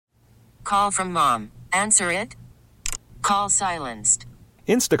call from mom. Answer it. Call silenced.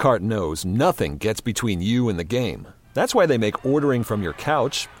 Instacart knows nothing gets between you and the game. That's why they make ordering from your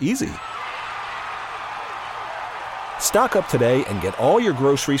couch easy. Stock up today and get all your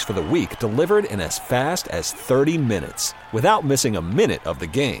groceries for the week delivered in as fast as 30 minutes without missing a minute of the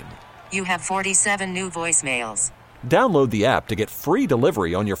game. You have 47 new voicemails. Download the app to get free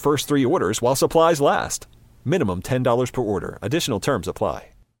delivery on your first 3 orders while supplies last. Minimum $10 per order. Additional terms apply.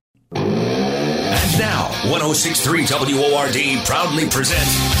 And now, 106.3 WORD proudly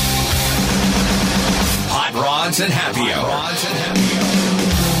presents Hot Rods and Happy Hour.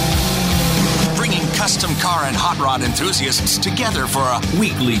 Bringing custom car and hot rod enthusiasts together for a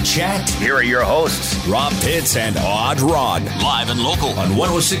weekly chat. Here are your hosts, Rob Pitts and Odd Rod, live and local on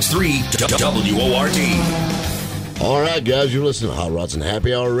 106.3 WORD. All right, guys, you're listening to Hot Rods and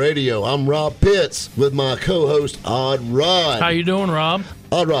Happy Hour Radio. I'm Rob Pitts with my co-host, Odd Rod. How you doing, Rob?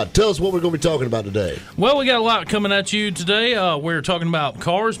 Odd Rod, tell us what we're going to be talking about today. Well, we got a lot coming at you today. We're talking about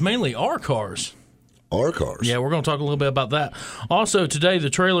cars, mainly our cars. Our cars? Yeah, we're going to talk a little bit about that. Also, today, the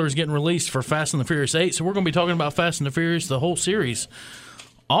trailer is getting released for Fast and the Furious 8, so we're going to be talking about Fast and the Furious, the whole series.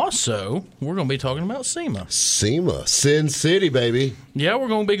 Also, we're going to be talking about SEMA. SEMA, Sin City, baby. Yeah, we're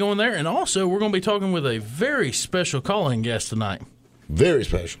going to be going there. And also, we're going to be talking with a very special call-in guest tonight. Very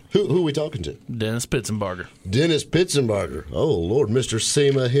special. Who are we talking to? Dennis Pitzenbarger. Dennis Pitzenbarger. Oh, Lord, Mr.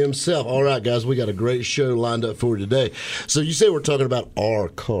 SEMA himself. All right, guys, we got a great show lined up for you today. So you say we're talking about our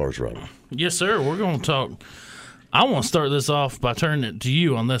cars, right? Yes, sir. We're going to talk. I want to start this off by turning it to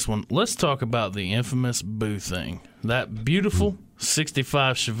you on this one. Let's talk about the infamous Boo thing. That beautiful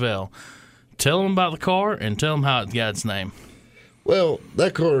 65 Chevelle. Tell them about the car and tell them how it got its name. Well,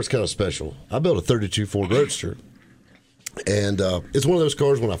 that car is kind of special. I built a 32 Ford Roadster, and it's one of those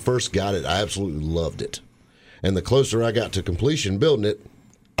cars when I first got it, I absolutely loved it. And the closer I got to completion building it,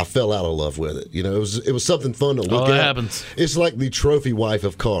 I fell out of love with it. You know, it was something fun to look at. That happens. It's like the trophy wife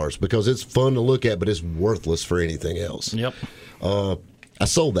of cars because it's fun to look at, but it's worthless for anything else. Yep. I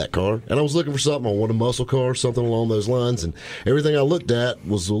sold that car, and I was looking for something. I wanted a muscle car, something along those lines, and everything I looked at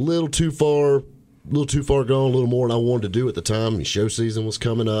was a little too far gone, a little more than I wanted to do at the time. And show season was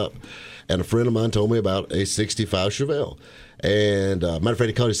coming up, and a friend of mine told me about a 65 Chevelle. And matter of fact,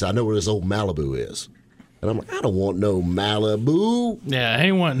 he called me and said, I know where this old Malibu is. And I'm like, I don't want no Malibu. Yeah,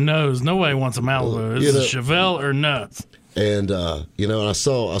 anyone knows. Nobody wants a Malibu. Is it a Chevelle or nuts? And, and I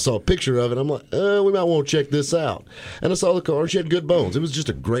saw a picture of it. I'm like, we might want to check this out. And I saw the car. She had good bones. It was just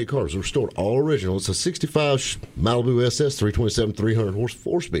a great car. It was restored all original. It's a 65 Malibu SS 327 300 horse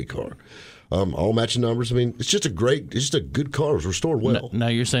 4-speed car. All matching numbers. I mean, it's just a good car. It was restored well. Now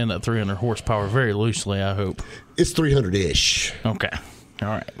you're saying that 300 horsepower very loosely, I hope. It's 300-ish. Okay. All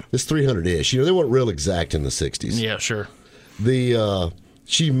right. It's 300-ish. You know, they weren't real exact in the 60s. Yeah, sure.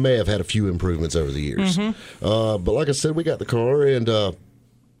 She may have had a few improvements over the years. Mm-hmm. But like I said, we got the car, and, I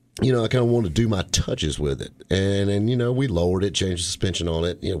kind of wanted to do my touches with it. And we lowered it, changed the suspension on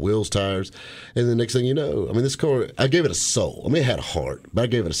it, wheels, tires. And the next thing you know, I mean, this car, I gave it a soul. I mean, it had a heart, but I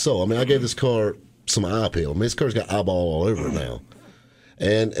gave it a soul. I mean, I gave this car some eye appeal. I mean, this car's got eyeball all over it now.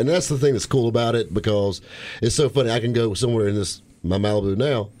 And that's the thing that's cool about it because it's so funny. I can go somewhere in my Malibu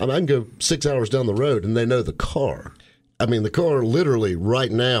now. I mean, I can go 6 hours down the road, and they know the car. I mean, the car literally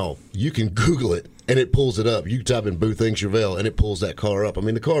right now, you can Google it, and it pulls it up. You type in Boo Thing Chevelle, and it pulls that car up. I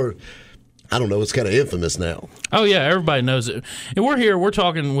mean, the car, I don't know, it's kind of infamous now. Oh, yeah, everybody knows it. And we're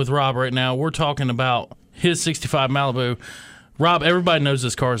talking with Rob right now. We're talking about his 65 Malibu. Rob, everybody knows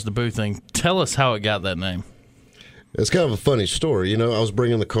this car is the Boo Thing. Tell us how it got that name. It's kind of a funny story. I was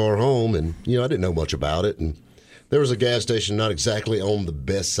bringing the car home, and, I didn't know much about it, and there was a gas station not exactly on the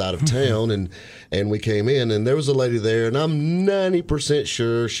best side of town, and we came in, and there was a lady there, and I'm 90%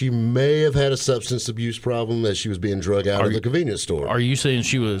 sure she may have had a substance abuse problem as she was being drug out of the convenience store. Are you saying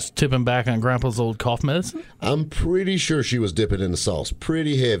she was tipping back on Grandpa's old cough medicine? I'm pretty sure she was dipping in the sauce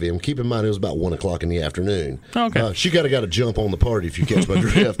pretty heavy. And keep in mind, it was about 1 o'clock in the afternoon. Okay. She got to jump on the party, if you catch my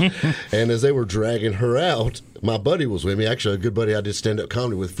drift. And as they were dragging her out, my buddy was with me. Actually, a good buddy I did stand-up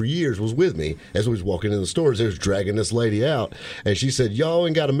comedy with for years was with me as we was walking in the stores. They was dragging this lady out, and she said, y'all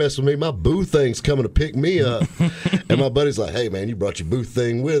ain't got to mess with me. My Boo Thing's coming to pick me up. And my buddy's like, hey, man, you brought your Boo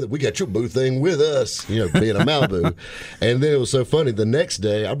Thing with it. We got your Boo Thing with us, being a Malibu. And then it was so funny. The next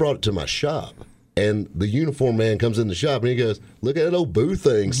day, I brought it to my shop, and the uniform man comes in the shop, and he goes, look at that old Boo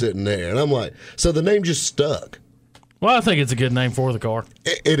Thing sitting there. And I'm like, so the name just stuck. Well, I think it's a good name for the car.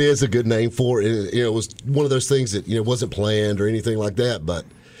 It is a good name for it. It was one of those things that wasn't planned or anything like that, but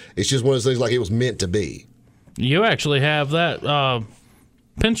it's just one of those things like it was meant to be. You actually have that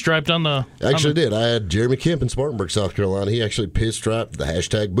pinstriped on the... Actually did. I had Jeremy Kemp in Spartanburg, South Carolina. He actually pinstriped the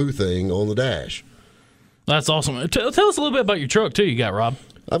hashtag boo thing on the dash. That's awesome. Tell us a little bit about your truck, too, you got, Rob.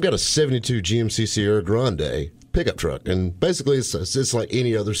 I've got a 72 GMC Sierra Grande pickup truck, and basically it's like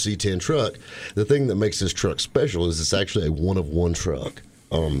any other C10 truck. The thing that makes this truck special is it's actually a one-of-one truck.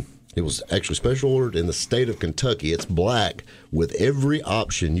 It was actually special ordered in the state of Kentucky. It's black with every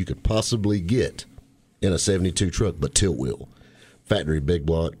option you could possibly get in a 72 truck but tilt wheel. Factory big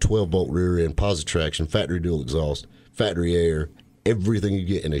block, 12-bolt rear end, positive traction, factory dual exhaust, factory air, everything you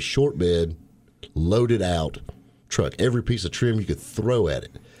get in a short bed, loaded out truck. Every piece of trim you could throw at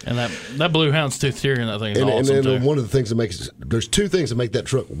it. And that blue houndstooth steering, that thing is awesome, and too. One of the things that there's two things that make that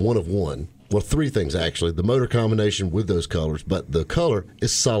truck one of one. Well, three things, actually. The motor combination with those colors, but the color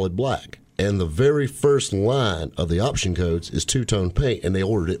is solid black. And the very first line of the option codes is two-tone paint, and they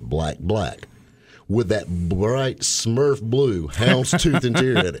ordered it black with that bright Smurf blue houndstooth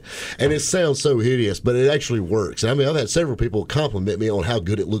interior in it. And it sounds so hideous, but it actually works. I mean, I've had several people compliment me on how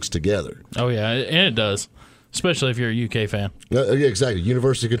good it looks together. Oh, yeah, and it does. Especially if you're a UK fan. Yeah, exactly.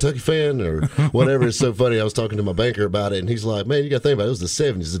 University of Kentucky fan or whatever. It's so funny. I was talking to my banker about it, and he's like, man, you got to think about it. It was the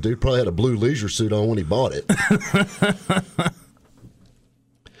 70s. The dude probably had a blue leisure suit on when he bought it.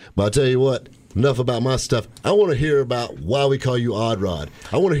 But I'll tell you what, enough about my stuff. I want to hear about why we call you Odd Rod.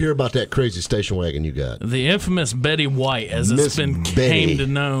 I want to hear about that crazy station wagon you got. The infamous Betty White, as Miss it's been Betty. came to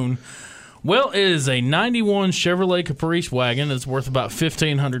known. Well, it is a 91 Chevrolet Caprice wagon. It's worth about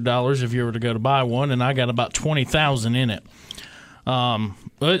 $1,500 if you were to go to buy one, and I got about $20,000 in it.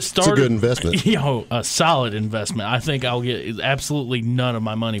 It started, it's a good investment. A solid investment. I think I'll get absolutely none of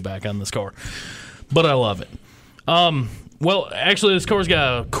my money back on this car, but I love it. Well, actually, this car's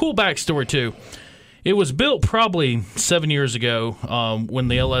got a cool backstory, too. It was built probably 7 years ago when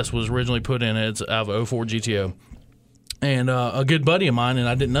the LS was originally put in. It's out of 04 GTO. And a good buddy of mine, and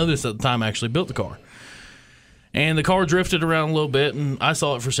I didn't know this at the time, actually built the car. And the car drifted around a little bit, and I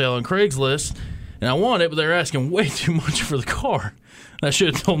saw it for sale on Craigslist, and I wanted it, but they were asking way too much for the car. That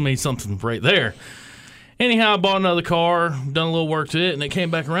should have told me something right there. Anyhow, I bought another car, done a little work to it, and it came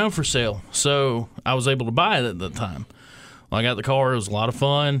back around for sale. So I was able to buy it at that time. Well, I got the car. It was a lot of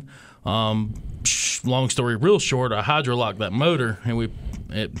fun. Long story real short, I hydrolocked that motor, and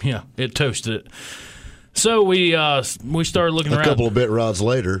it toasted it. So we started looking around. A couple of bent rods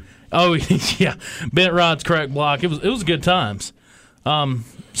later. Oh yeah, bent rods, cracked block. It was good times.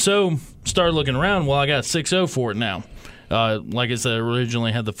 So started looking around. Well, I got a 6.0 for it now. Like I said, I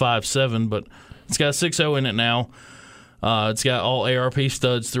originally had the 5.7, but it's got a 6.0 in it now. It's got all ARP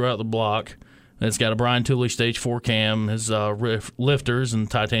studs throughout the block. It's got a Brian Tooley Stage 4 cam, his lifters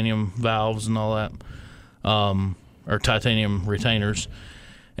and titanium valves and all that, or titanium retainers.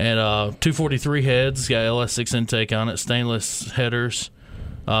 And 243 heads. It's got LS6 intake on it, stainless headers.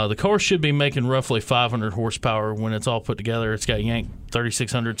 The car should be making roughly 500 horsepower when it's all put together. It's got Yank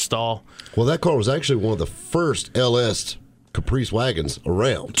 3600 stall. Well, that car was actually one of the first LS Caprice wagons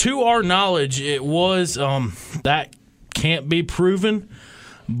around. To our knowledge, it was. That can't be proven.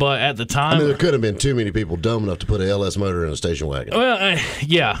 But at the time, I mean, there could have been too many people dumb enough to put an LS motor in a station wagon. Well,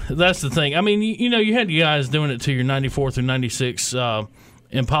 yeah, that's the thing. I mean, you had you guys doing it to your 94 through 96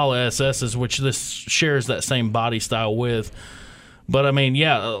 Impala SSs, which this shares that same body style with. But, I mean,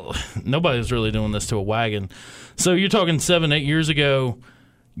 yeah, nobody's really doing this to a wagon. So you're talking 7-8 years ago.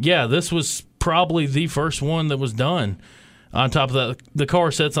 Yeah, this was probably the first one that was done. On top of that, the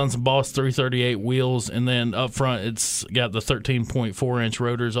car sets on some Boss 338 wheels, and then up front it's got the 13.4-inch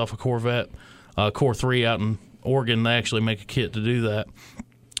rotors off a Corvette. Core 3 out in Oregon, they actually make a kit to do that.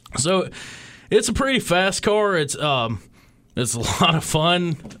 So it's a pretty fast car. It's a lot of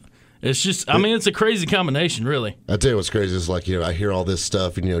fun. It's just, I mean, it's a crazy combination, really. I tell you what's crazy is like, I hear all this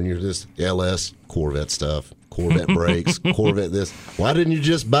stuff, and you're this LS Corvette stuff. Corvette brakes, Corvette this. Why didn't you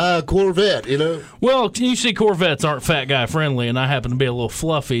just buy a Corvette, Well, you see, Corvettes aren't fat guy friendly, and I happen to be a little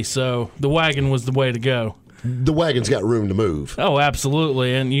fluffy, so the wagon was the way to go. The wagon's got room to move. Oh,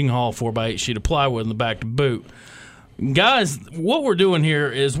 absolutely, and you can haul a 4x8 sheet of plywood in the back to boot. Guys, what we're doing here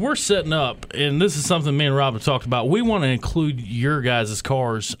is we're setting up, and this is something me and Rob have talked about. We want to include your guys'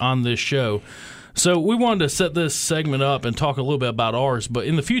 cars on this show. So we wanted to set this segment up and talk a little bit about ours, but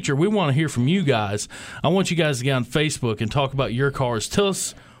in the future, we want to hear from you guys. I want you guys to get on Facebook and talk about your cars. Tell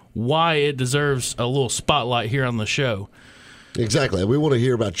us why it deserves a little spotlight here on the show. Exactly. We want to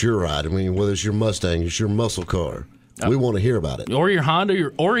hear about your ride. I mean, whether it's your Mustang, it's your muscle car. We want to hear about it. Or your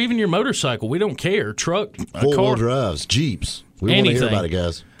Honda, or even your motorcycle. We don't care. Truck, four-wheel drives, Jeeps. We want to hear about it,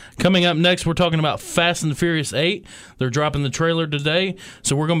 guys. Coming up next, we're talking about Fast and the Furious 8. They're dropping the trailer today,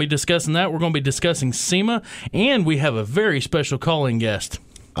 so we're going to be discussing that. We're going to be discussing SEMA, and we have a very special calling guest.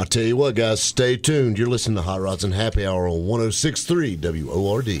 I'll tell you what, guys, stay tuned. You're listening to Hot Rods and Happy Hour on 106.3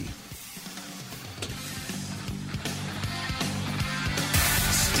 WORD.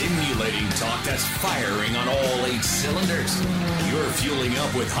 Stimulating talk that's firing on all 8 cylinders. You're fueling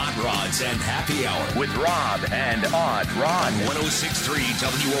up with Hot Rods and Happy Hour with Rob and Odd Rod. 106.3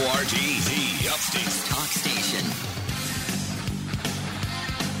 WORD, the Upstate Talk Station.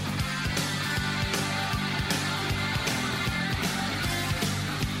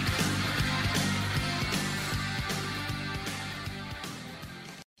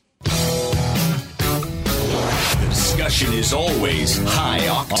 Discussion is always high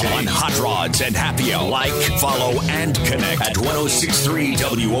octane on Hot Rods and Happy Hour. Like, follow, and connect at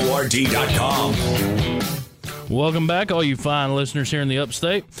 1063WORD.com. Welcome back, all you fine listeners here in the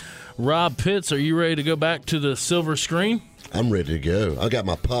Upstate. Rob Pitts, are you ready to go back to the silver screen? I'm ready to go. I got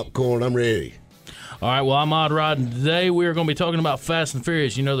my popcorn. I'm ready. All right, well, I'm Odd Rod, and today we are going to be talking about Fast and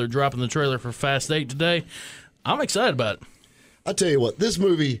Furious. You know they're dropping the trailer for Fast 8 today. I'm excited about it. I tell you what, this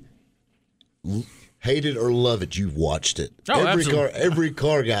movie, hate it or love it, you've watched it. Oh, absolutely. Every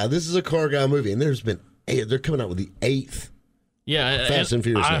car guy. This is a car guy movie, and they're coming out with the 8th. Yeah, Fast and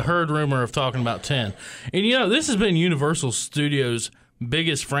Furious. I heard rumor of talking about 10. And, you know, this has been Universal Studios'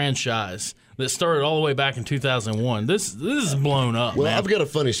 biggest franchise that started all the way back in 2001. This is blown up, Well, man. I've got a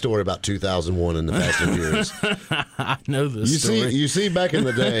funny story about 2001 and the Fast and Furious. I know this story. You see, back in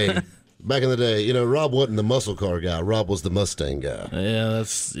the day, you know, Rob wasn't the muscle car guy. Rob was the Mustang guy. Yeah.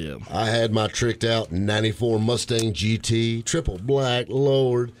 I had my tricked out 94 Mustang GT, triple black,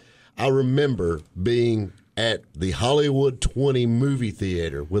 lowered. I remember being at the Hollywood 20 movie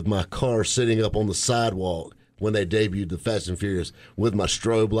theater with my car sitting up on the sidewalk when they debuted the Fast and Furious with my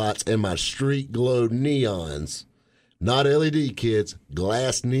strobe lights and my street glow neons. Not LED, kids.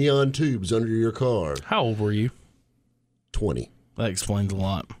 Glass neon tubes under your car. How old were you? 20. That explains a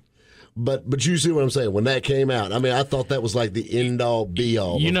lot. But you see what I'm saying? When that came out, I mean, I thought that was like the end-all,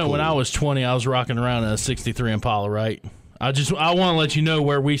 be-all. You know, when I was 20, I was rocking around a 63 Impala, right? I want to let you know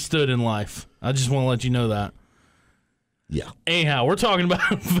where we stood in life. I just want to let you know that. Yeah. Anyhow, we're talking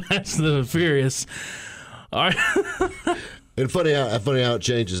about Fast and Furious. All right. And funny how it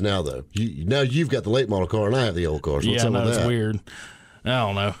changes now, though. Now you've got the late model car, and I have the old car. So what's up with it's that? weird. I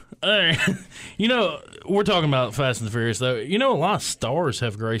don't know. All right. You know, we're talking about Fast and the Furious, though. You know, a lot of stars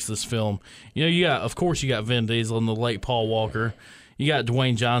have graced this film. You know, you got Vin Diesel and the late Paul Walker. You got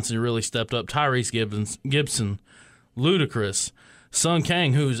Dwayne Johnson, who really stepped up. Tyrese Gibson, Ludacris, Sung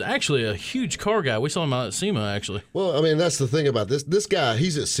Kang, who's actually a huge car guy. We saw him out at SEMA, actually. Well, I mean, that's the thing about this. This guy,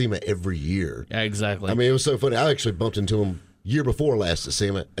 he's at SEMA every year. Yeah, exactly. I mean, it was so funny. I actually bumped into him year before last at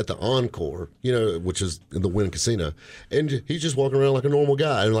SEMA at the Encore, you know, which is in the Wynn Casino. And he's just walking around like a normal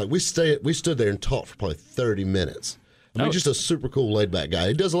guy. And like we stood there and talked for probably 30 minutes. I mean, just a super cool, laid-back guy.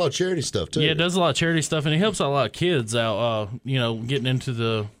 He does a lot of charity stuff, too. Yeah, he does a lot of charity stuff, and he helps out a lot of kids out, you know, getting into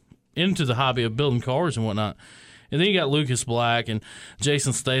the hobby of building cars and whatnot. And then you got Lucas Black and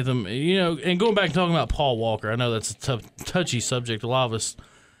Jason Statham, you know, and going back and talking about Paul Walker, I know that's a touchy subject. A lot of us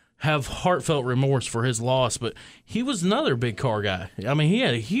have heartfelt remorse for his loss, but he was another big car guy. I mean, he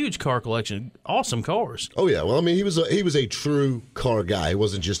had a huge car collection, awesome cars. Oh, yeah. Well, I mean, he was a true car guy. He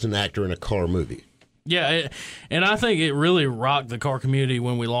wasn't just an actor in a car movie. Yeah, and I think it really rocked the car community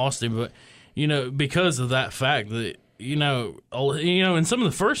when we lost him, but, you know, because of that fact that, you know, in some of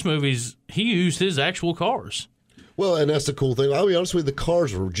the first movies, he used his actual cars. Well, and that's the cool thing. I'll be honest with you, the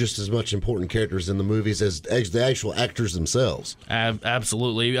cars were just as much important characters in the movies as the actual actors themselves.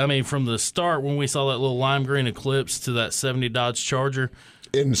 Absolutely. I mean, from the start when we saw that little lime green Eclipse to that 70 Dodge Charger.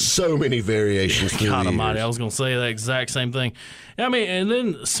 In so many variations through God the almighty, years. I was going to say that exact same thing. I mean, and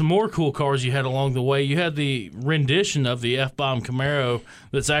then some more cool cars you had along the way. You had the rendition of the F-Bomb Camaro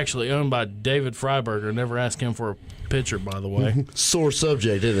that's actually owned by David Freiberger. Never asked him for a picture, by the way. Sore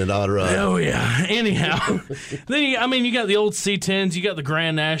subject, isn't it, Odd Rod? Oh, yeah. Anyhow, then you got the old C10s, you got the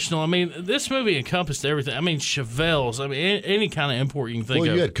Grand National. I mean, this movie encompassed everything. I mean, Chevelles. I mean, any kind of import you can think of.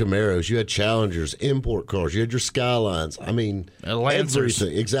 Well, you had Camaros, you had Challengers, import cars, you had your Skylines. I mean, Lancers.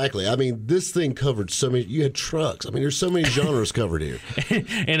 everything. Exactly. I mean, this thing covered so many. You had trucks. I mean, there's so many genres covered here.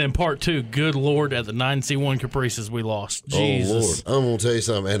 And in part two, good Lord, at the 9C1 Caprices we lost. Jesus. Oh, Lord. I'm going to tell you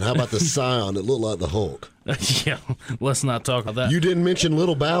something. And how about the Scion that looked like the Hulk? Yeah, let's not talk about that. You didn't mention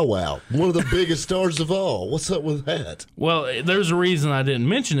Little Bow Wow, one of the biggest stars of all. What's up with that? Well, there's a reason I didn't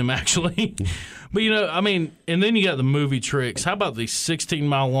mention him, actually. But, you know, I mean, and then you got the movie tricks. How about the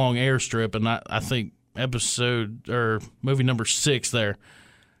 16-mile long airstrip? And I think movie number 6 there.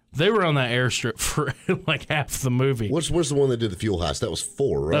 They were on that airstrip for like half the movie. Where's the one that did the fuel heist? That was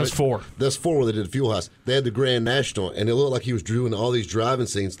 4, right? That was 4. That's 4 where they did the fuel heist. They had the Grand National, and it looked like he was doing all these driving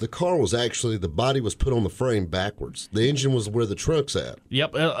scenes. The car was actually, the body was put on the frame backwards. The engine was where the trunk's at.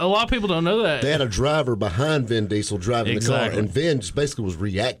 Yep. A lot of people don't know that. They had a driver behind Vin Diesel driving the car, and Vin just basically was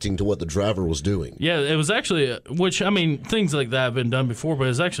reacting to what the driver was doing. Yeah, it was actually, which, I mean, things like that have been done before, but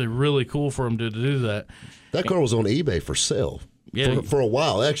it's actually really cool for him to do that. That car was on eBay for sale. Yeah. For a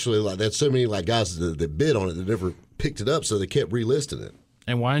while, actually, like there's so many like guys that bid on it that never picked it up, so they kept relisting it.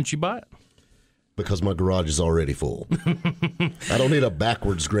 And why didn't you buy it? Because my garage is already full. I don't need a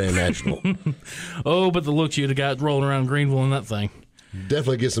backwards Grand National. Oh, but the looks you'd have got rolling around Greenville in that thing.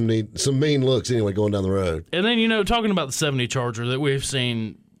 Definitely get some mean looks anyway going down the road. And then, talking about the 70 Charger that we've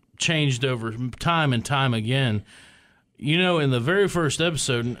seen changed over time and time again, in the very first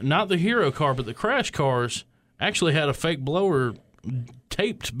episode, not the hero car, but the crash cars actually had a fake blower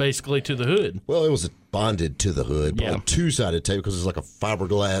taped basically to the hood. Well, it was bonded to the hood, but Yeah. a 2-sided tape because it's like a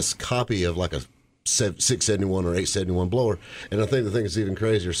fiberglass copy of like a 671 or 871 blower. And I think the thing that's even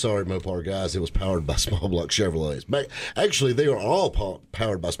crazier, sorry Mopar guys, it was powered by small block Chevrolets. Actually, they are all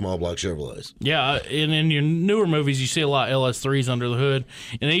powered by small block Chevrolets. Yeah, and in your newer movies, you see a lot of LS3s under the hood.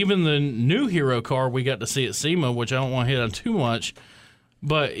 And even the new hero car we got to see at SEMA, which I don't want to hit on too much,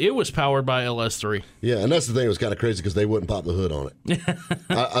 but it was powered by LS3. Yeah, and that's the thing that was kind of crazy because they wouldn't pop the hood on it.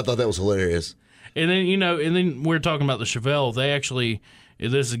 I thought that was hilarious. And then, and then we're talking about the Chevelle. They actually,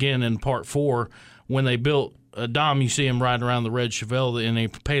 this again in part 4, when they built Dom, you see him riding around the red Chevelle and they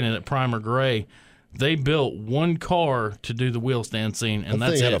painted it primer gray. They built one car to do the wheel stand scene, and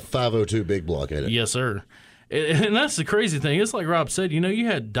that's it. That thing had a 502 big block in it. Yes, sir. And that's the crazy thing. It's like Rob said, you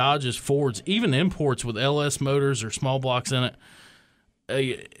had Dodges, Fords, even imports with LS motors or small blocks in it.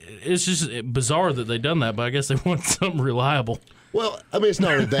 It's just bizarre that they done that, but I guess they want something reliable. Well, I mean, it's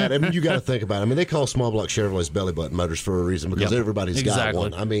not only that. I mean, you got to think about it. I mean, they call small block Chevrolets belly button motors for a reason because everybody's got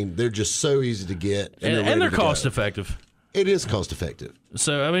one. I mean, they're just so easy to get. And they're cost effective. It is cost effective.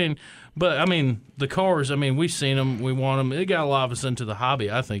 So, the cars, we've seen them. We want them. It got a lot of us into the hobby,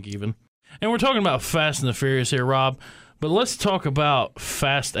 I think, even. And we're talking about Fast and the Furious here, Rob. But let's talk about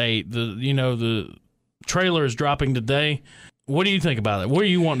Fast 8. The trailer is dropping today. What do you think about it? What are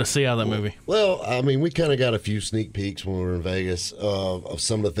you wanting to see out of that movie? Well, I mean, we kind of got a few sneak peeks when we were in Vegas of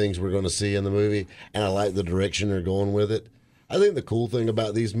some of the things we're going to see in the movie, and I like the direction they're going with it. I think the cool thing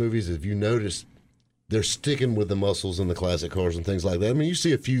about these movies, if you notice, they're sticking with the muscles in the classic cars and things like that. I mean, you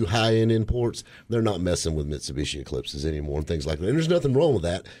see a few high-end imports, they're not messing with Mitsubishi Eclipses anymore and things like that. And there's nothing wrong with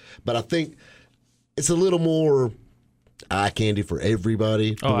that, but I think it's a little more eye candy for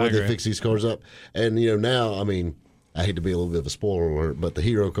everybody the way they fix these cars up. And, now, I mean, I hate to be a little bit of a spoiler alert, but the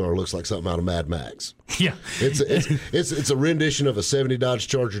hero car looks like something out of Mad Max. Yeah. It's a rendition of a 70 Dodge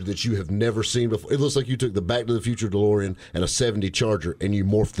Charger that you have never seen before. It looks like you took the Back to the Future DeLorean and a 70 Charger and you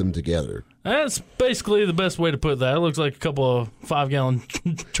morphed them together. That's basically the best way to put that. It looks like a couple of 5-gallon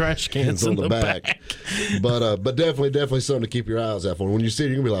trash cans in the back. But definitely something to keep your eyes out for. When you see it,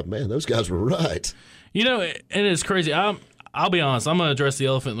 you're going to be like, man, those guys were right. And it's crazy. I'll be honest. I'm going to address the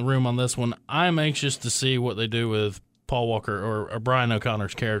elephant in the room on this one. I'm anxious to see what they do with Paul Walker or Brian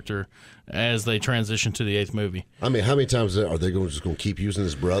O'Connor's character as they transition to the 8th movie. I mean, how many times are they just going to keep using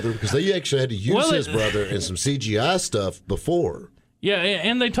his brother? Because they actually had to use his brother in some CGI stuff before. Yeah,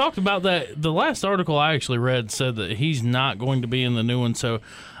 and they talked about that. The last article I actually read said that he's not going to be in the new one. So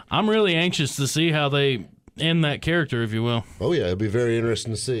I'm really anxious to see how they end that character, if you will. Oh, yeah. It'll be very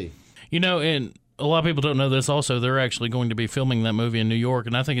interesting to see. And a lot of people don't know this also. They're actually going to be filming that movie in New York,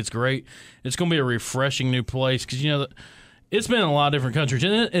 and I think it's great. It's going to be a refreshing new place because, it's been in a lot of different countries,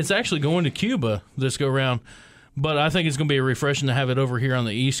 and it's actually going to Cuba this go-round. But I think it's going to be refreshing to have it over here on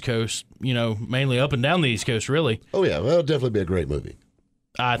the East Coast, mainly up and down the East Coast, really. Oh, yeah. Well, it'll definitely be a great movie.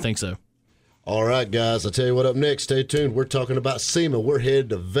 I think so. All right, guys. I'll tell you what up next. Stay tuned. We're talking about SEMA. We're headed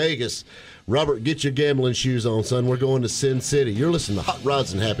to Vegas. Robert, get your gambling shoes on, son. We're going to Sin City. You're listening to Hot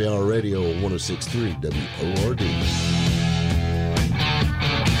Rods and Happy Hour Radio on 106.3 WORD.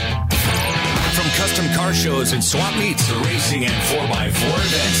 From custom car shows and swap meets to racing and 4x4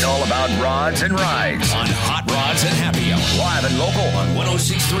 events. It's all about rods and rides on Hot Rods and Happy Hour. Live and local on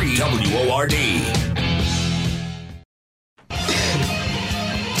 106.3 WORD.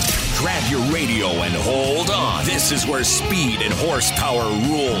 Grab your radio and hold on. This is where speed and horsepower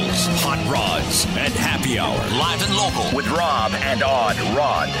rules. Hot Rods and Happy Hour. Live and local with Rob and Odd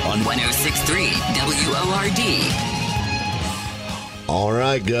Rod on 106.3 WORD. All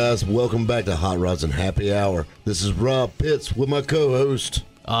right, guys. Welcome back to Hot Rods and Happy Hour. This is Rob Pitts with my co-host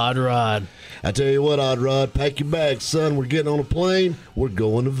Odd Rod. I tell you what, Odd Rod, pack your bags, son. We're getting on a plane. We're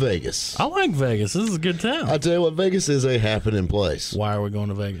going to Vegas. I like Vegas. This is a good town. I tell you what, Vegas is a happening place. Why are we going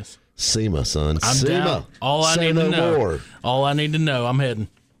to Vegas? SEMA, son. I'm SEMA. down. All I Say need no to know. more. All I need to know. I'm heading.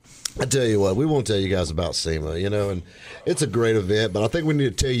 I tell you what, we won't tell you guys about SEMA, and it's a great event, but I think we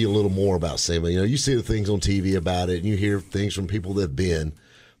need to tell you a little more about SEMA. You see the things on TV about it, and you hear things from people that have been.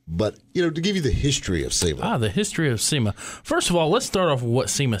 But, to give you the history of SEMA. The history of SEMA. First of all, let's start off with what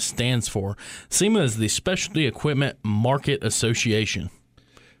SEMA stands for. SEMA is the Specialty Equipment Market Association.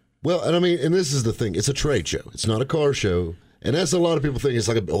 Well, and this is the thing. It's a trade show. It's not a car show. And that's a lot of people think it's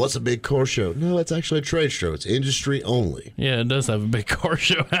like, what's a big car show? No, it's actually a trade show. It's industry only. Yeah, it does have a big car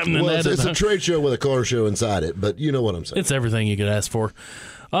show happening. Well, it's a trade show with a car show inside it, but you know what I'm saying. It's everything you could ask for.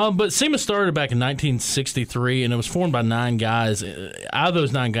 But SEMA started back in 1963, and it was formed by 9 guys. Out of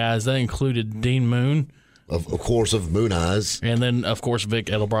those 9 guys, that included Dean Moon. Of course, of Moon Eyes. And then, of course, Vic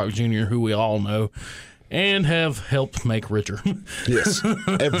Edelbrock Jr., who we all know, and have helped make richer. Yes,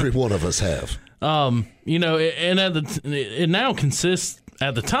 every one of us have. And it now consists,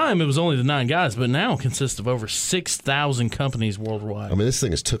 at the time, it was only the 9 guys, but now consists of over 6,000 companies worldwide. This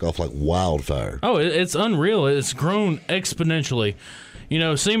thing has took off like wildfire. Oh, it's unreal. It's grown exponentially.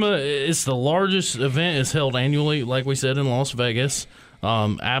 SEMA is the largest event. It's held annually, like we said, in Las Vegas.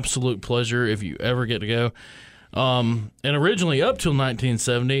 Absolute pleasure if you ever get to go. And originally, up till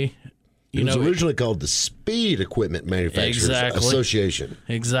 1970, it was originally called the Speed Equipment Manufacturers Association.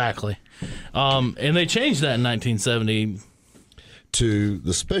 Exactly. And they changed that in 1970 to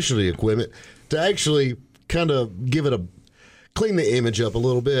the Specialty Equipment to actually kind of clean the image up a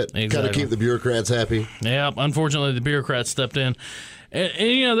little bit, kind of keep the bureaucrats happy. Yeah, unfortunately, the bureaucrats stepped in.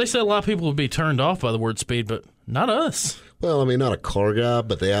 And they said a lot of people would be turned off by the word speed, but not us. Well, not a car guy,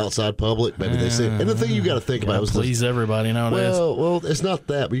 but the outside public, maybe they say. And the thing you got to think about is please everybody nowadays. Well, it's not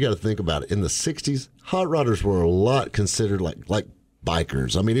that, but you got to think about it. In the 60s, hot rodders were a lot considered like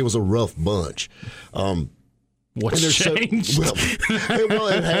bikers. It was a rough bunch. What's changed? Well,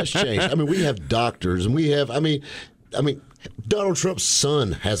 it has changed. We have doctors, and we have. Donald Trump's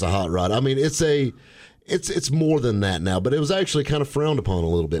son has a hot rod. It's more than that now, but it was actually kind of frowned upon a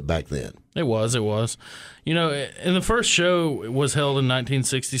little bit back then. It was. And the first show was held in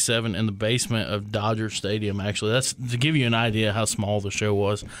 1967 in the basement of Dodger Stadium, actually. That's to give you an idea how small the show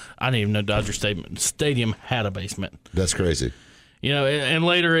was. I didn't even know Dodger Stadium had a basement. That's crazy. And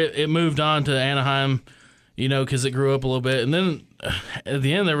later it moved on to Anaheim, because it grew up a little bit. And then at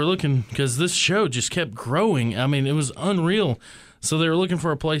the end they were looking, because this show just kept growing. It was unreal. So they were looking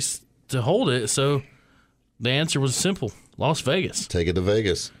for a place to hold it. So the answer was simple: Las Vegas. Take it to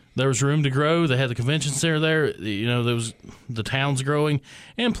Vegas. There was room to grow. They had the convention center there. There was the town's growing.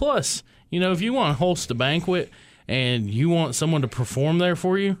 And plus, if you want to host a banquet and you want someone to perform there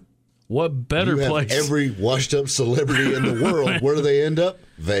for you, what better place? Every washed-up celebrity in the world. Where do they end up?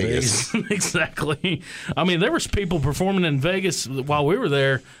 Vegas. Exactly. There was people performing in Vegas while we were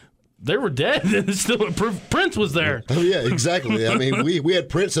there. They were dead, and still Prince was there. Oh yeah, exactly. We had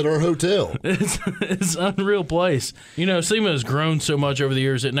Prince at our hotel. It's an unreal place. SEMA has grown so much over the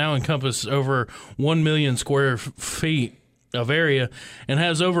years; it now encompasses over 1 million square feet of area and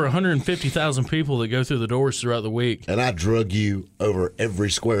has over 150,000 people that go through the doors throughout the week. And I drug you over every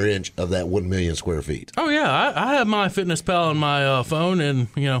square inch of that 1 million square feet. Oh yeah, I have my FitnessPal on my phone, and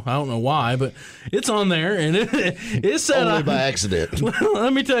I don't know why, but it's on there, and it said only by accident. Well,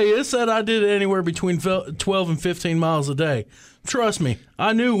 let me tell you, it said I did it anywhere between 12 and 15 miles a day. Trust me,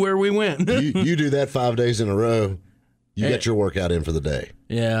 I knew where we went. you do that 5 days in a row, you get your workout in for the day.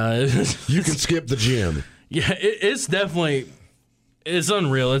 Yeah, you can skip the gym. Yeah, it's definitely, it's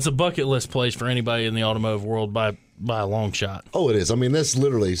unreal. It's a bucket list place for anybody in the automotive world by a long shot. Oh, it is. That's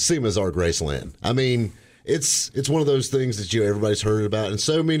literally SEMA's our Graceland. It's one of those things that everybody's heard about, and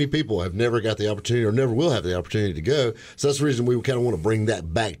so many people have never got the opportunity or never will have the opportunity to go. So that's the reason we kind of want to bring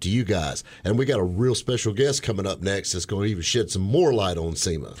that back to you guys. And we got a real special guest coming up next that's going to even shed some more light on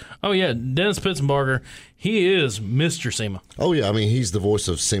SEMA. Oh yeah, Dennis Pitzenbarger. He is Mr. SEMA. Oh yeah, he's the voice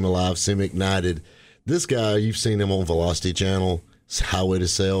of SEMA Live, SEMA Ignited. This guy, you've seen him on Velocity Channel, Highway to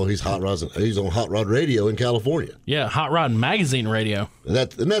Sell. He's he's on Hot Rod Radio in California. Yeah, Hot Rod Magazine Radio. And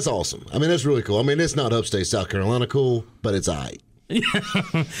that's awesome. That's really cool. It's not upstate South Carolina cool, but it's all right. Yeah,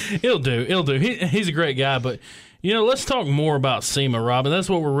 it'll do. He's a great guy, but let's talk more about SEMA, Rob, and that's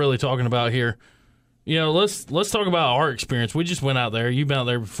what we're really talking about here. Let's talk about our experience. We just went out there. You've been out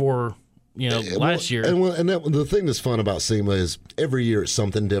there before last year. The thing that's fun about SEMA is every year it's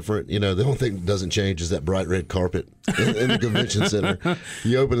something different. The only thing that doesn't change is that bright red carpet in the convention center.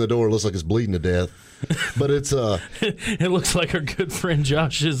 You open the door, it looks like it's bleeding to death. But it's it looks like our good friend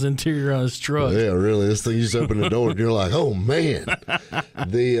Josh's interior on his truck. Yeah, really. This thing, you just open the door and you're like, oh man.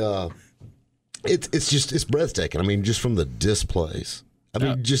 It's breathtaking. I mean, just from the displays. I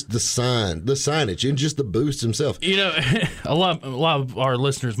mean, just the signage, and just the boost himself. A lot of our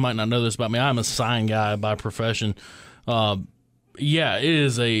listeners might not know this about me. I'm a sign guy by profession. It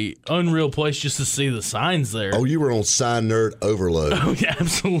is a unreal place just to see the signs there. Oh, you were on sign nerd overload. Oh, yeah,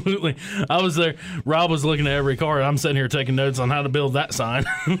 absolutely. I was there. Rob was looking at every car, and I'm sitting here taking notes on how to build that sign.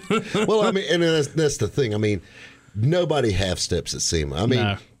 Well, I mean, and that's the thing. I mean, nobody half steps at SEMA. I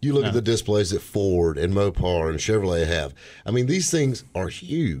mean, you look at the displays that Ford and Mopar and Chevrolet have. I mean, these things are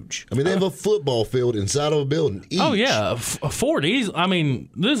huge. I mean, they have a football field inside of a building each. Oh, yeah. Ford, I mean,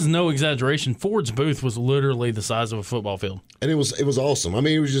 this is no exaggeration. Ford's booth was literally the size of a football field. And it was awesome. I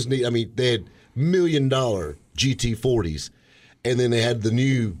mean, it was just neat. I mean, they had $1 million GT40s. And then they had the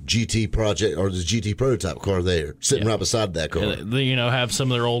new GT project or the GT prototype car there, sitting right beside that car. They, have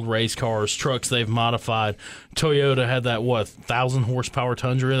some of their old race cars, trucks they've modified. Toyota had that 1,000 horsepower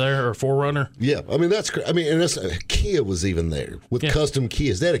Tundra there or 4Runner. Yeah, I mean Kia was even there with custom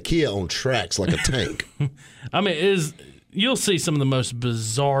Kias. They had a Kia on tracks like a tank. I mean, you'll see some of the most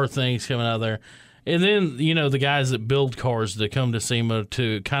bizarre things coming out of there. And then the guys that build cars that come to SEMA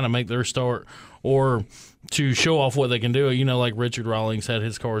to kind of make their start or to show off what they can do, like Richard Rawlings had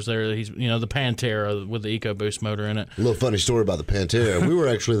his cars there. He's, the Pantera with the EcoBoost motor in it. A little funny story about the Pantera. We were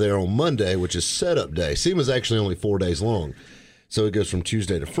actually there on Monday, which is setup day. SEMA's actually only 4 days long, so it goes from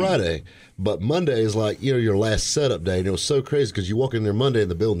Tuesday to Friday. But Monday is like, your last setup day. And it was so crazy because you walk in there Monday and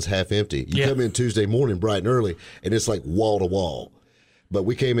the building's half empty. You come in Tuesday morning bright and early, and it's like wall to wall. But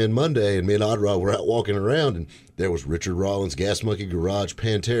we came in Monday, and me and Odd Rod were out walking around, and there was Richard Rawlings, Gas Monkey Garage,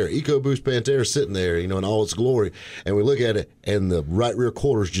 Pantera, EcoBoost Pantera sitting there, in all its glory. And we look at it, and the right rear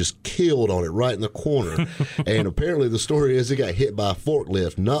quarter's just killed on it right in the corner. And apparently the story is it got hit by a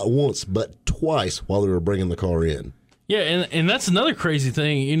forklift, not once, but twice while they were bringing the car in. Yeah, and that's another crazy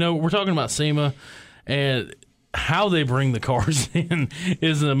thing. We're talking about SEMA, and how they bring the cars in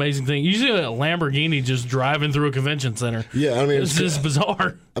is an amazing thing. You see a Lamborghini just driving through a convention center. Yeah, I mean, it's just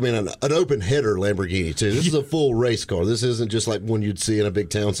bizarre. I mean, an open header Lamborghini too. This is a full race car. This isn't just like one you'd see in a big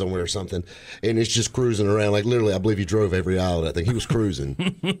town somewhere or something. And it's just cruising around. Like literally, I believe he drove every aisle of that thing. He was cruising.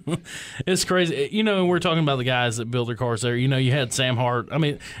 It's crazy. We're talking about the guys that build their cars there. You had Sam Hart. I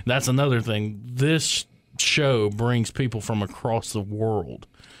mean, that's another thing. This show brings people from across the world.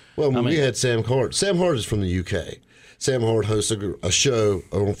 Well, we had Sam Hart. Sam Hart is from the UK. Sam Hart hosts a show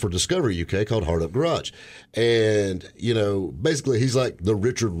for Discovery UK called Hard Up Garage. And, basically he's like the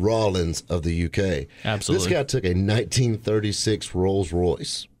Richard Rawlings of the UK. Absolutely. This guy took a 1936 Rolls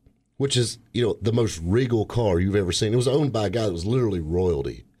Royce, which is, the most regal car you've ever seen. It was owned by a guy that was literally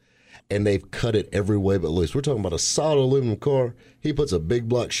royalty. And they've cut it every way but loose. We're talking about a solid aluminum car. He puts a big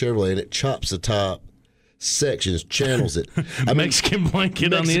block Chevrolet in it, chops the top, sections, channels it. Mexican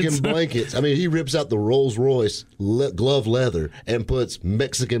blanket on the inside. Mexican blankets. I mean, he rips out the Rolls Royce glove leather and puts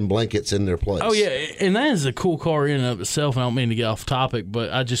Mexican blankets in their place. Oh, yeah, and that is a cool car in and of itself. I don't mean to get off topic,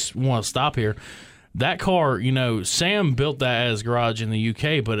 but I just want to stop here. That car, Sam built that as garage in the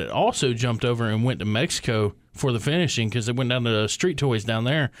UK, but it also jumped over and went to Mexico for the finishing because it went down to Street Toys down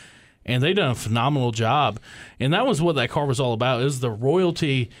there, and they done a phenomenal job. And that was what that car was all about. It was the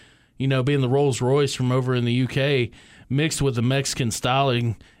royalty, being the Rolls Royce from over in the UK mixed with the Mexican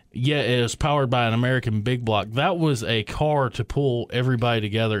styling, yet it was powered by an American big block. That was a car to pull everybody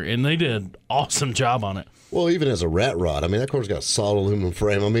together, and they did an awesome job on it. Well, even as a rat rod, I mean, that car's got a solid aluminum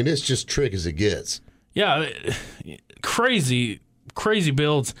frame. I mean, it's just trick as it gets. Yeah, crazy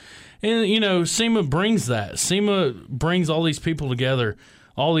builds. And, SEMA brings that. SEMA brings all these people together.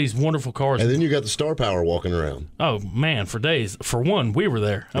 All these wonderful cars. And then you got the Star Power walking around. Oh, man, for days. For one, we were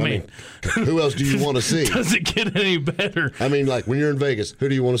there. I mean who else do you want to see? Does it get any better? I mean, like when you're in Vegas, who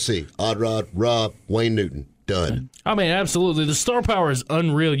do you want to see? Odd Rod, Rob, Wayne Newton. Done. I mean, absolutely. The Star Power is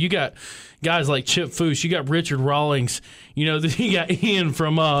unreal. You got guys like Chip Foose. You got Richard Rawlings. You got Ian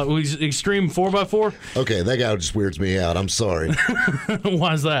from Extreme 4x4. Okay, that guy just weirds me out. I'm sorry.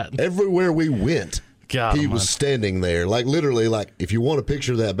 Why is that? Everywhere we went, God, he was standing there. Like, literally, like, if you want a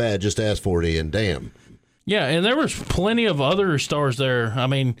picture that bad, just ask for it, Ian. Damn. Yeah, and there was plenty of other stars there. I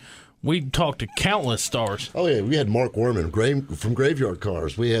mean, We talked to countless stars. Oh, yeah. We had Mark Werman from Graveyard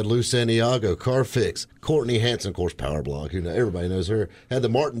Cars. We had Lou Santiago, Car Fix. Courtney Hanson, of course, Power Blog. Everybody knows her. Had the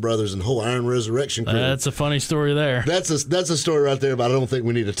Martin Brothers and whole Iron Resurrection crew. That's a funny story there. That's a story right there, but I don't think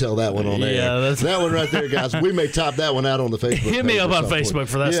we need to tell that one on air. Yeah, that one right there, guys. We may top that one out on the Facebook. Hit me up on Facebook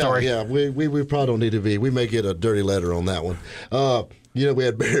for that story. Yeah, we probably don't need to be. We may get a dirty letter on that one. We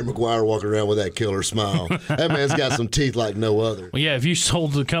had Barry McGuire walking around with that killer smile. That man's got some teeth like no other. Well, yeah, if you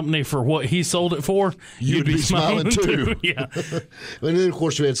sold the company for what he sold it for, you'd be smiling too. Yeah. And then, of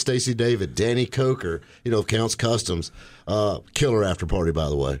course, we had Stacy David, Danny Coker, of Counts Customs. Killer after party, by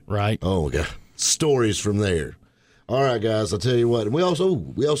the way. Right. Oh, my God. Stories from there. All right, guys, I'll tell you what. And we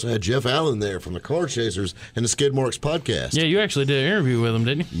also had Jeff Allen there from the Car Chasers and the Skid Marks podcast. Yeah, you actually did an interview with him,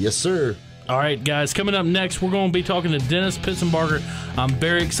 didn't you? Yes, sir. All right, guys, coming up next, we're going to be talking to Dennis Pitzenbarger. I'm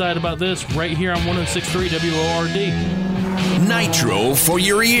very excited about this right here on 106.3 WORD. Nitro for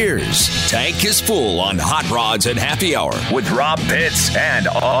your ears. Tank is full on Hot Rods and Happy Hour with Rob Pitts and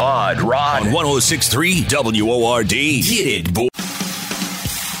Odd Rod on 106.3 WORD. Get it, boy.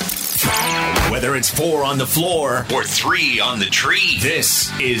 Whether it's 4 on the floor or 3 on the tree,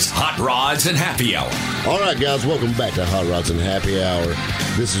 this is Hot Rods and Happy Hour. All right, guys, welcome back to Hot Rods and Happy Hour.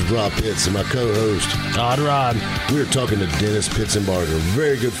 This is Rob Pitts and my co-host, Odd Rod. We're talking to Dennis Pitzenbarger, a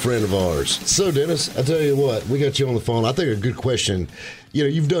very good friend of ours. So, Dennis, I tell you what, we got you on the phone. I think a good question.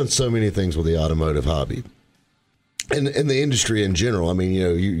 You've done so many things with the automotive hobby. And the industry in general. I mean,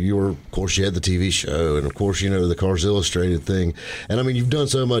 you were, of course, you had the TV show, and of course, the Cars Illustrated thing. And I mean, you've done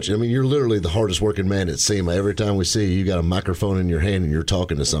so much. I mean, you're literally the hardest working man at SEMA. Every time we see you, you got a microphone in your hand and you're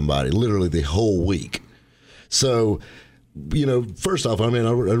talking to somebody literally the whole week. So, first off, I mean,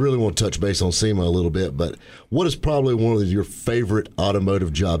 I really want to touch base on SEMA a little bit, but what is probably one of your favorite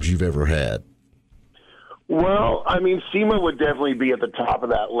automotive jobs you've ever had? Well, I mean, SEMA would definitely be at the top of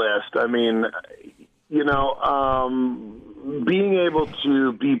that list. I mean, being able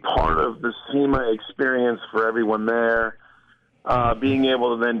to be part of the SEMA experience for everyone there, being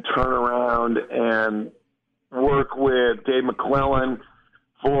able to then turn around and work with Dave McClellan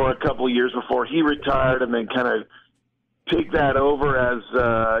for a couple of years before he retired, and then kind of take that over as,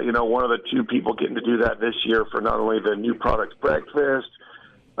 one of the 2 people getting to do that this year for not only the New Products Breakfast,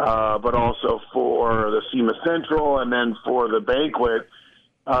 but also for the SEMA Central and then for the banquet.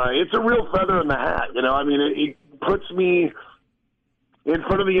 It's a real feather in the hat. I mean, it puts me in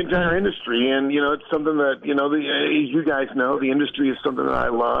front of the entire industry, and, it's something that, you guys know, the industry is something that I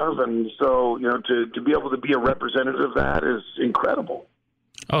love, and so, to be able to be a representative of that is incredible.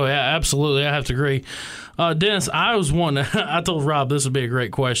 Oh, yeah, absolutely. I have to agree. Dennis, I told Rob this would be a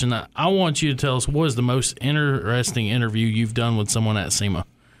great question. I want you to tell us, what is the most interesting interview you've done with someone at SEMA?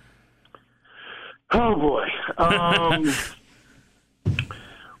 Oh, boy.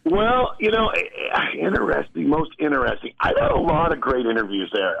 Well, most interesting. I've had a lot of great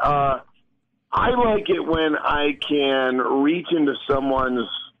interviews there. I like it when I can reach into someone's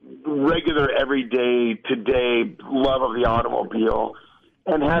regular, everyday, today love of the automobile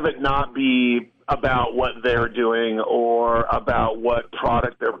and have it not be about what they're doing or about what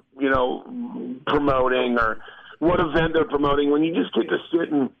product they're, promoting or what event they're promoting. When you just get to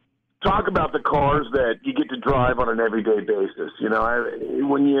sit and talk about the cars that you get to drive on an everyday basis.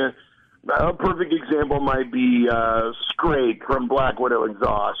 A perfect example might be Scrake from Black Widow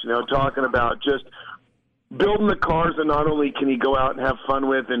Exhaust, talking about just building the cars that not only can he go out and have fun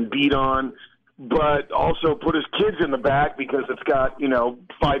with and beat on, but also put his kids in the back because it's got,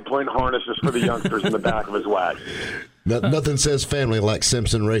 5-point harnesses for the youngsters in the back of his wagon. Nothing says family like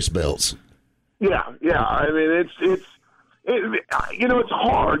Simpson race belts. Yeah. I mean, it's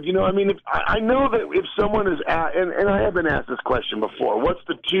hard. I mean, I know that if someone is and I have been asked this question before, what's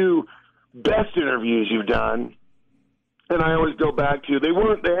the 2 best interviews you've done? And I always go back to, they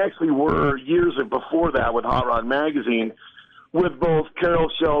actually were years before that with Hot Rod Magazine with both Carroll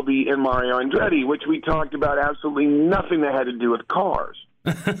Shelby and Mario Andretti, which we talked about absolutely nothing that had to do with cars.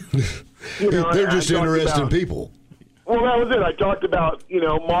 They're just interesting people. Well, that was it. I talked about,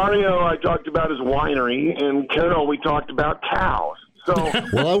 Mario, I talked about his winery, and Carroll, we talked about cows. So,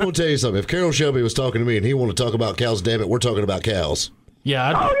 well, I will tell you something. If Carroll Shelby was talking to me and he wanted to talk about cows, damn it, we're talking about cows.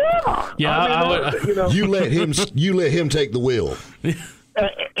 Yeah. You let him take the wheel.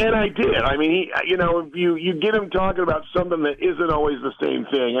 And I did. I mean, you get him talking about something that isn't always the same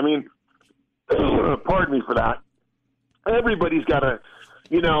thing. I mean, pardon me for that. Everybody's got a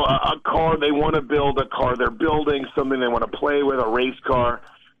car they want to build, a car they're building, something they want to play with, a race car.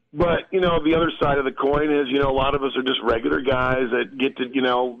 But, the other side of the coin is, a lot of us are just regular guys that get to,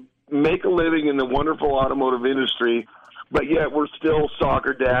 make a living in the wonderful automotive industry but yet we're still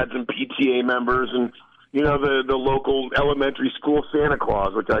soccer dads and PTA members and, you know, the local elementary school Santa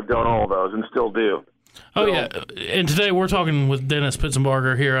Claus, which I've done all those and still do. Oh, yeah. And today we're talking with Dennis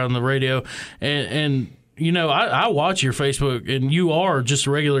Pitzenbarger here on the radio. And you know, I watch your Facebook, and you are just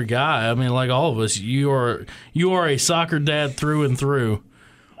a regular guy. I mean, like all of us, you are a soccer dad through and through.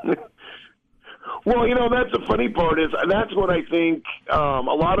 Well, you know, that's the funny part is that's what I think a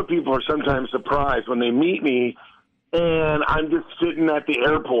lot of people are sometimes surprised when they meet me and I'm just sitting at the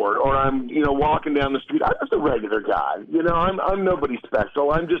airport or I'm, you know, walking down the street. I'm just a regular guy. You know, I'm nobody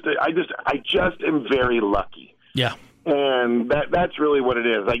special. I just am very lucky. Yeah. And that's really what it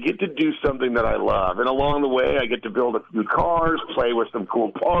is. I get to do something that I love. And along the way, I get to build a few cars, play with some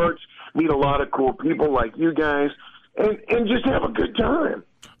cool parts, meet a lot of cool people like you guys, and just have a good time.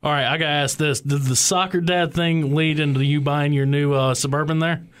 All right, I got to ask this. Did the soccer dad thing lead into you buying your new Suburban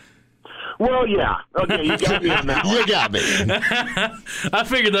there? Well, yeah. Okay, you got me on that one. You got me. I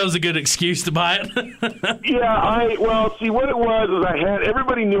figured that was a good excuse to buy it. Yeah, well, see, what it was is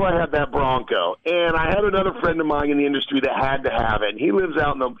everybody knew I had that Bronco, and I had another friend of mine in the industry that had to have it. He lives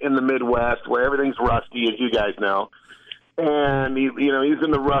out in the Midwest where everything's rusty, as you guys know, and he's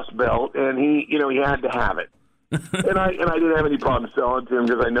in the Rust Belt, and he had to have it, and I didn't have any problem selling it to him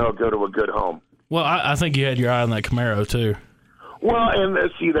because I know it'd go to a good home. Well, I think you had your eye on that Camaro too. Well, and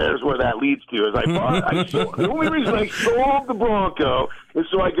see, there's where that leads to. Is the only reason I sold the Bronco is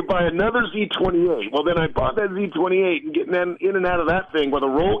so I could buy another Z28. Well, then I bought that Z28, and getting in and out of that thing with a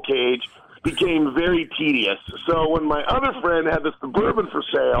roll cage became very tedious. So when my other friend had the Suburban for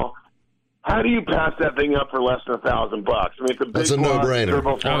sale, how do you pass that thing up for less than $1,000? I mean, it's a big That's a no-brainer.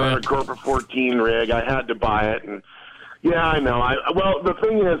 Turbo 400 Corporate 14 rig. I had to buy it, and yeah, I know. Well, the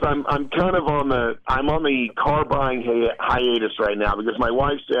thing is, I'm kind of on the car buying hiatus right now because my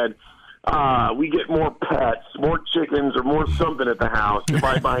wife said we get more pets, more chickens, or more something at the house if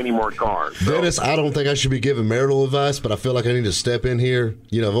I buy any more cars. So. Dennis, I don't think I should be giving marital advice, but I feel like I need to step in here.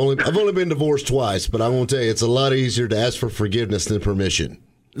 You know, I've only been divorced twice, but I won't tell you, it's a lot easier to ask for forgiveness than permission.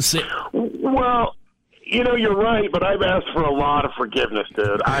 Well, you know, you're right, but I've asked for a lot of forgiveness,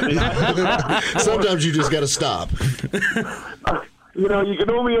 dude. I mean, sometimes you just got to stop. You know, you can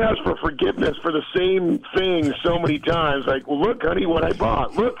only ask for forgiveness for the same thing so many times. Like, well, look, honey, what I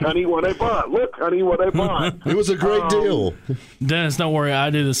bought. Look, honey, what I bought. Look, honey, what I bought. It was a great deal. Dennis, don't worry. I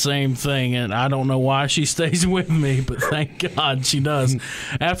do the same thing, and I don't know why she stays with me, but thank God she does.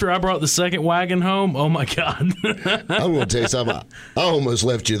 After I brought the second wagon home, oh, my God. I'm going to tell you something. I almost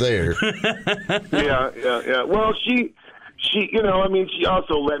left you there. Yeah. Well, she, you know, I mean, she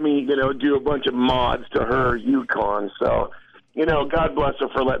also let me, you know, do a bunch of mods to her Yukon, so... You know, God bless her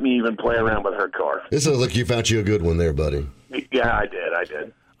for letting me even play around with her car. It sounds like you found you a good one there, buddy. Yeah, I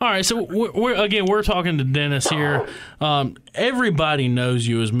did. All right, so we're talking to Dennis here. Everybody knows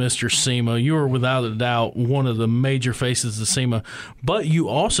you as Mr. SEMA. You are without a doubt one of the major faces of SEMA, but you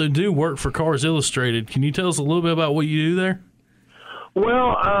also do work for Cars Illustrated. Can you tell us a little bit about what you do there?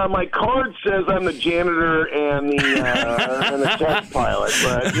 Well, my card says I'm the janitor and the test pilot,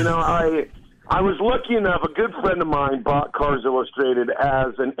 but you know, I was lucky enough, a good friend of mine bought Cars Illustrated as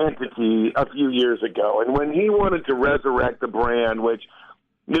an entity a few years ago. And when he wanted to resurrect the brand, which,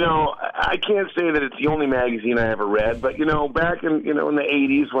 you know, I can't say that it's the only magazine I ever read, but, you know, back in the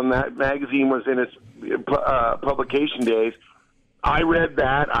 80s when that magazine was in its publication days, I read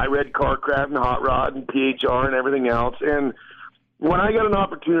that. I read Carcraft and Hot Rod and PHR and everything else. And when I got an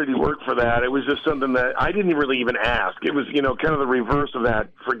opportunity to work for that, it was just something that I didn't really even ask. It was, you know, kind of the reverse of that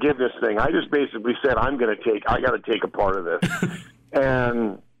forgiveness thing. I just basically said, I got to take a part of this.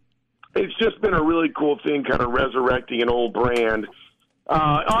 And it's just been a really cool thing, kind of resurrecting an old brand.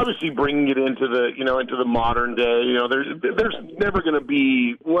 Obviously bringing it into the modern day. You know, there's never going to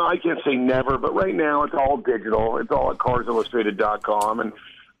be, well, I can't say never, but right now it's all digital. It's all at carsillustrated.com. And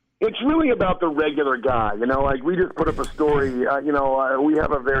it's really about the regular guy, you know, like we just put up a story, we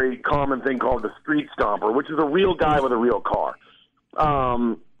have a very common thing called the street stomper, which is a real guy with a real car.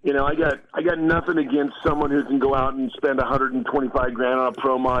 You know, I got nothing against someone who can go out and spend $125,000 on a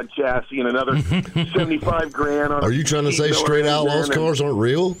Pro Mod chassis and another $75,000 on. Are you trying to say Straight Outlaws cars aren't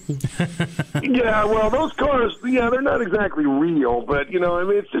real? Yeah, well, those cars, they're not exactly real, but you know, I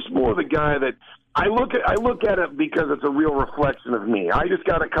mean, it's just more the guy that. I look at it because it's a real reflection of me. I just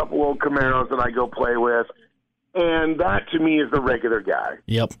got a couple old Camaros that I go play with, and that to me is the regular guy.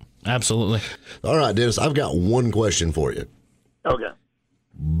 Yep, absolutely. All right, Dennis, I've got one question for you. Okay.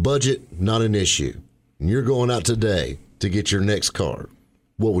 Budget, not an issue. You're going out today to get your next car.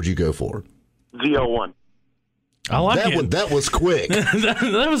 What would you go for? Z01. I like it. That was quick.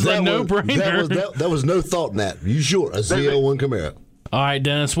 that was a no-brainer. That was no thought in that. You sure? A Z01 Camaro. All right,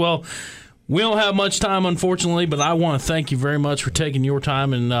 Dennis. Well, we don't have much time, unfortunately, but I want to thank you very much for taking your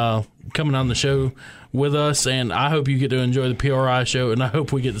time and coming on the show with us. And I hope you get to enjoy the PRI show, and I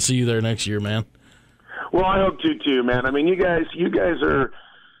hope we get to see you there next year, man. Well, I hope to too, man. I mean, you guys are.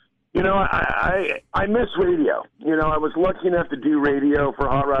 You know, I miss radio. You know, I was lucky enough to do radio for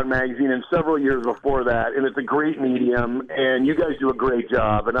Hot Rod Magazine and several years before that, and it's a great medium, and you guys do a great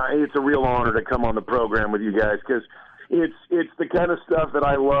job. And it's a real honor to come on the program with you guys because it's the kind of stuff that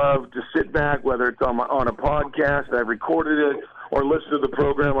I love to sit back, whether it's on a podcast and I've recorded it, or listen to the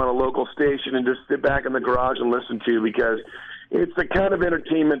program on a local station and just sit back in the garage and listen to, because it's the kind of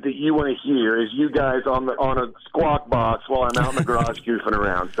entertainment that you want to hear is you guys on a squawk box while I'm out in the garage goofing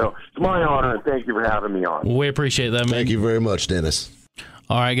around. So it's my honor, and thank you for having me on. We appreciate that, man. Thank you very much, Dennis.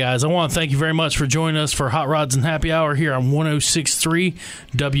 All right, guys, I want to thank you very much for joining us for Hot Rods and Happy Hour here on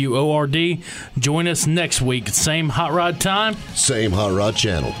 106.3 WORD. Join us next week. Same Hot Rod time. Same Hot Rod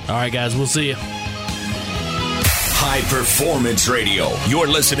channel. All right, guys, we'll see you. High Performance Radio. You're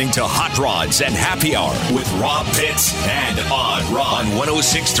listening to Hot Rods and Happy Hour with Rob Pitts and Odd Rod on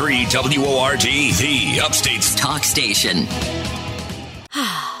 106.3 WORD, the Upstate's talk station.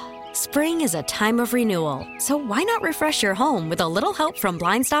 Spring is a time of renewal, so why not refresh your home with a little help from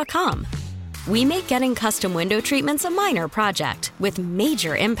Blinds.com? We make getting custom window treatments a minor project with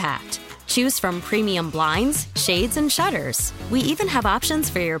major impact. Choose from premium blinds, shades, and shutters. We even have options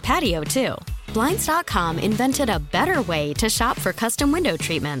for your patio, too. Blinds.com invented a better way to shop for custom window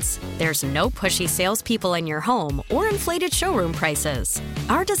treatments. There's no pushy salespeople in your home or inflated showroom prices.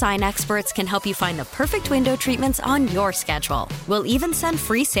 Our design experts can help you find the perfect window treatments on your schedule. We'll even send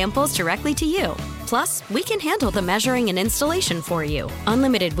free samples directly to you. Plus, we can handle the measuring and installation for you.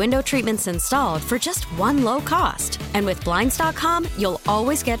 Unlimited window treatments installed for just one low cost. And with Blinds.com, you'll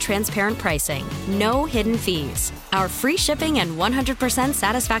always get transparent pricing. No hidden fees. Our free shipping and 100%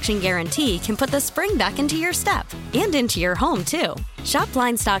 satisfaction guarantee can put the spring back into your step and into your home, too. Shop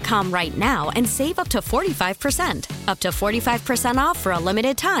Blinds.com right now and save up to 45%. Up to 45% off for a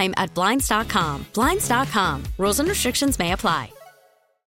limited time at Blinds.com. Blinds.com. Rules and restrictions may apply.